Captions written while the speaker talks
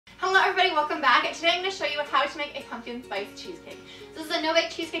Hello everybody, welcome back. Today I'm going to show you how to make a pumpkin spice cheesecake. This is a no-bake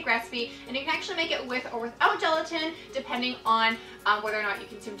cheesecake recipe, and you can actually make it with or without gelatin depending on whether or not you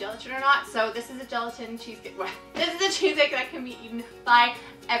consume gelatin or not. So this is a gelatin cheesecake. This is a cheesecake that can be eaten by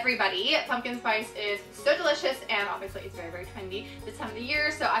everybody. Pumpkin spice is so delicious, and obviously it's very, very trendy this time of the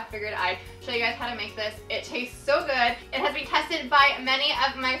year, so I figured I'd show you guys how to make this. It tastes so good. It has been tested by many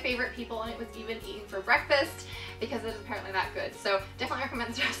of my favorite people, and it was even eaten for breakfast because it is apparently that good. So definitely recommend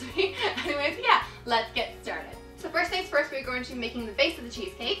this recipe. Anyways, yeah, let's get started. So first things first, we're going to be making the base of the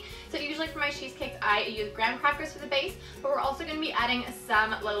cheesecake. So usually for my cheesecakes, I use graham crackers for the base, but we're also going to be adding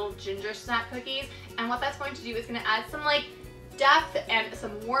some little ginger snap cookies. And what that's going to do is going to add some like depth and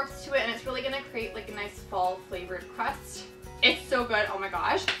some warmth to it, and it's really going to create like a nice fall flavored crust. It's so good, oh my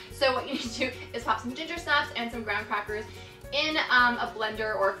gosh. So what you need to do is pop some ginger snaps and some graham crackers in a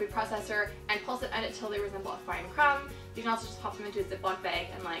blender or a food processor and pulse it until they resemble a fine crumb. You can also just pop them into a Ziploc bag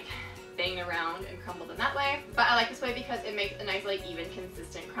and like bang around and crumble them that way. But I like this way because it makes a nice like even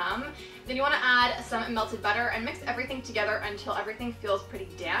consistent crumb. Then you want to add some melted butter and mix everything together until everything feels pretty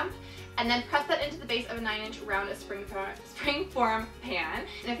damp. And then press that into the base of a 9-inch round springform pan.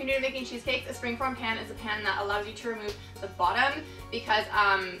 And if you're new to making cheesecakes, a springform pan is a pan that allows you to remove the bottom because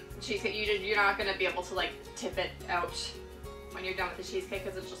cheesecake, you're not going to be able to like tip it out when you're done with the cheesecake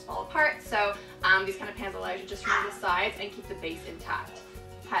because it'll just fall apart. So these kind of pans allow you to just remove the sides and keep the base intact.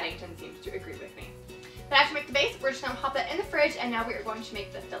 Paddington seems to agree with me. But after make the base, we're just going to pop that in the fridge, and now we are going to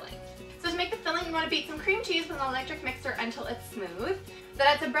make the filling. So to make the filling, you want to beat some cream cheese with an electric mixer until it's smooth. Then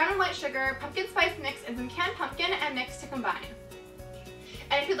add some brown and white sugar, pumpkin spice mix, and some canned pumpkin and mix to combine.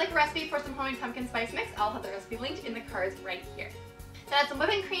 And if you'd like a recipe for some homemade pumpkin spice mix, I'll have the recipe linked in the cards right here. Then add some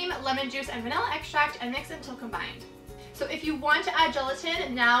whipping cream, lemon juice, and vanilla extract and mix until combined. So if you want to add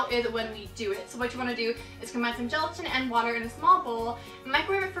gelatin, now is when we do it. So what you want to do is combine some gelatin and water in a small bowl,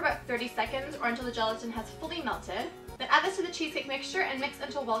 microwave it for about 30 seconds or until the gelatin has fully melted. Then add this to the cheesecake mixture and mix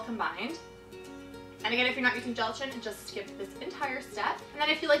until well combined. And again, if you're not using gelatin, just skip this entire step. And then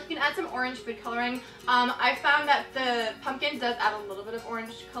if you like, you can add some orange food coloring. I found that the pumpkin does add a little bit of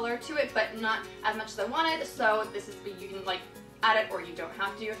orange color to it, but not as much as I wanted. So this is, you can like add it or you don't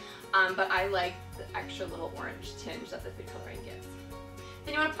have to. But I like the extra little orange tinge that the food coloring gives.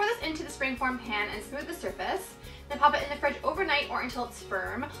 Then you want to pour this into the springform pan and smooth the surface. Then pop it in the fridge overnight or until it's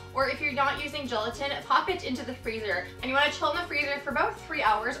firm. Or if you're not using gelatin, pop it into the freezer. And you want to chill in the freezer for about 3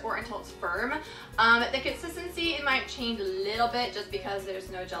 hours or until it's firm. The consistency, it might change a little bit just because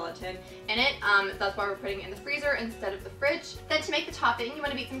there's no gelatin in it. That's why we're putting it in the freezer instead of the fridge. Then to make the topping, you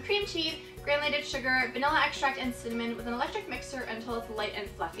want to beat some cream cheese, granulated sugar, vanilla extract, and cinnamon with an electric mixer until it's light and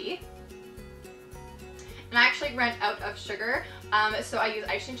fluffy. And I actually ran out of sugar, so I use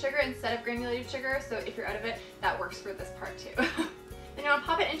icing sugar instead of granulated sugar, so if you're out of it, that works for this part too. Then you want to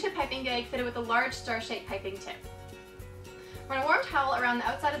pop it into a piping bag fitted with a large star-shaped piping tip. Run a warm towel around the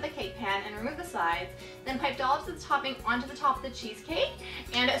outside of the cake pan and remove the sides, then pipe dollops of the topping onto the top of the cheesecake.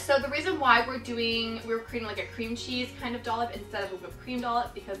 And so the reason why we're creating like a cream cheese kind of dollop instead of a whipped cream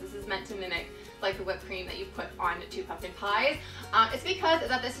dollop, because this is meant to mimic like the whipped cream that you put on two pumpkin pies. It's because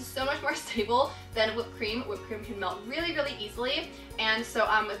that this is so much more stable than whipped cream. Whipped cream can melt really, really easily. And so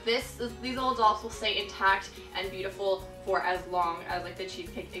these little dollops will stay intact and beautiful for as long as like the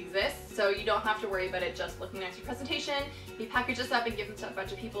cheesecake exists. So you don't have to worry about it just looking nice for presentation. If you package this up and give them to a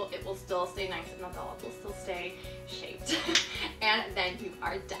bunch of people, it will still stay nice and the dollop will still stay shaped. And then you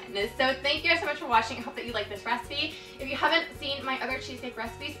are done. So thank you guys so much for watching. I hope that you like this recipe. If you haven't seen my other cheesecake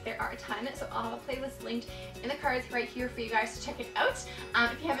recipes, there are a ton. So I'll have a playlist linked in the cards right here for you guys to check it out.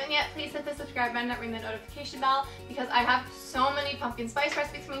 If you haven't yet, please hit the subscribe button and ring the notification bell because I have so many pumpkin spice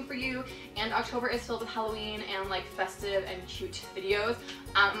recipes coming for you, and October is filled with Halloween and like festive and cute videos.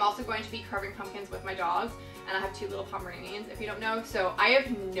 I'm also going to be carving pumpkins with my dogs, and I have 2 little Pomeranians, if you don't know, so I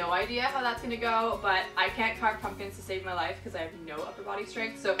have no idea how that's gonna go, but I can't carve pumpkins to save my life because I have no upper body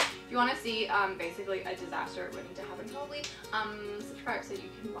strength. So if you want to see basically a disaster waiting to happen probably, subscribe so you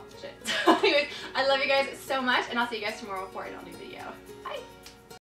can watch it. So anyways, I love you guys so much, and I'll see you guys tomorrow for an all new video. Bye!